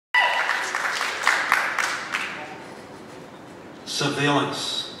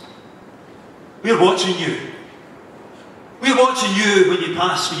surveillance. We're watching you. We're watching you when you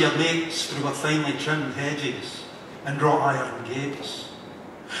pass with your mates through our finely trimmed hedges and wrought iron gates.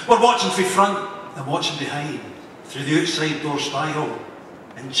 We're watching from front and watching behind, through the outside door spiral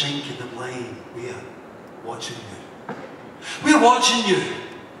and chink in the blind. We're watching you. We're watching you.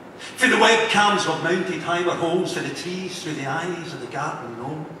 For the webcams we've mounted high our homes, for the trees through the eyes of the garden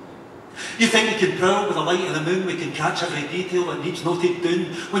gnome. You think we can prowl with the light of the moon, we can catch every detail that needs noted down.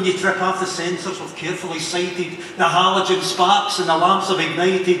 When you trip off the sensors we've carefully sighted, the halogen sparks and the lamps have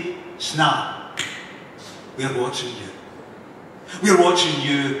ignited. Snap. We're watching you. We're watching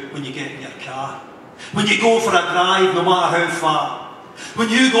you when you get in your car. When you go for a drive, no matter how far. When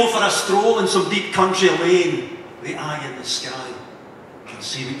you go for a stroll in some deep country lane, the eye in the sky can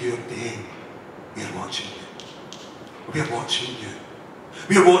see what you're doing. We're watching you. We're watching you.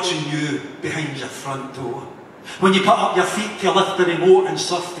 We're watching you behind your front door. When you put up your feet to lift the remote and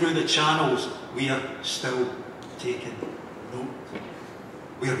surf through the channels, we're still taking note.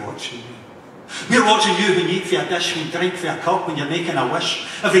 We're watching you. We're watching you when you eat for a dish, when you drink for a cup, when you're making a wish.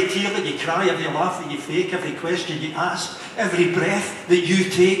 Every tear that you cry, every laugh that you fake, every question you ask, every breath that you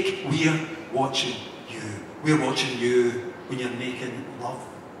take, we're watching you. We're watching you when you're making love.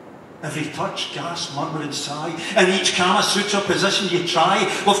 Every touch, gasp, murmur and sigh, in each Kama Sutra position you try,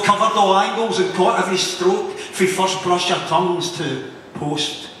 we've covered all angles and caught every stroke, from first brush your tongues to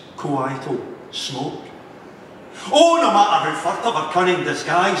post-coital smoke. Oh, no matter how furtive or cunning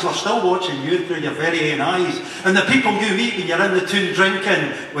disguise, we're still watching you through your very own eyes. And the people you meet when you're in the tune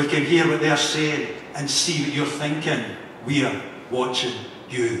drinking, we can hear what they're saying and see what you're thinking. We're watching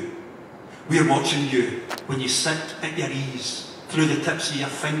you. We're watching you when you sit at your ease, through the tips of your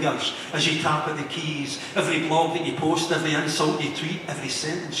fingers as you tap at the keys. Every blog that you post, every insult you tweet, every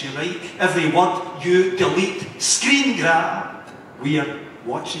sentence you write, every word you delete, screen grab. We're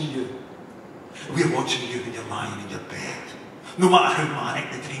watching you. We're watching you when you're lying in your bed. No matter how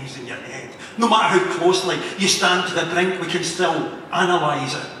manic the dreams in your head, no matter how closely you stand to the brink, we can still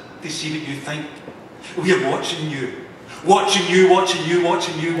analyse it to see what you think. We're watching you. Watching you, watching you,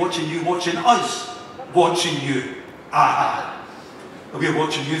 watching you, watching you, watching us. Watching you. Aha. We're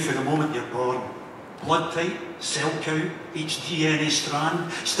watching you from the moment you're born. Blood type, cell count, each DNA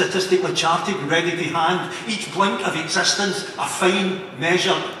strand, statistically charted, ready to hand. Each blink of existence, a fine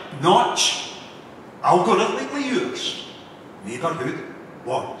measured notch. Algorithmically yours. Neighbourhood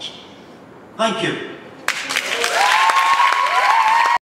watch. Thank you.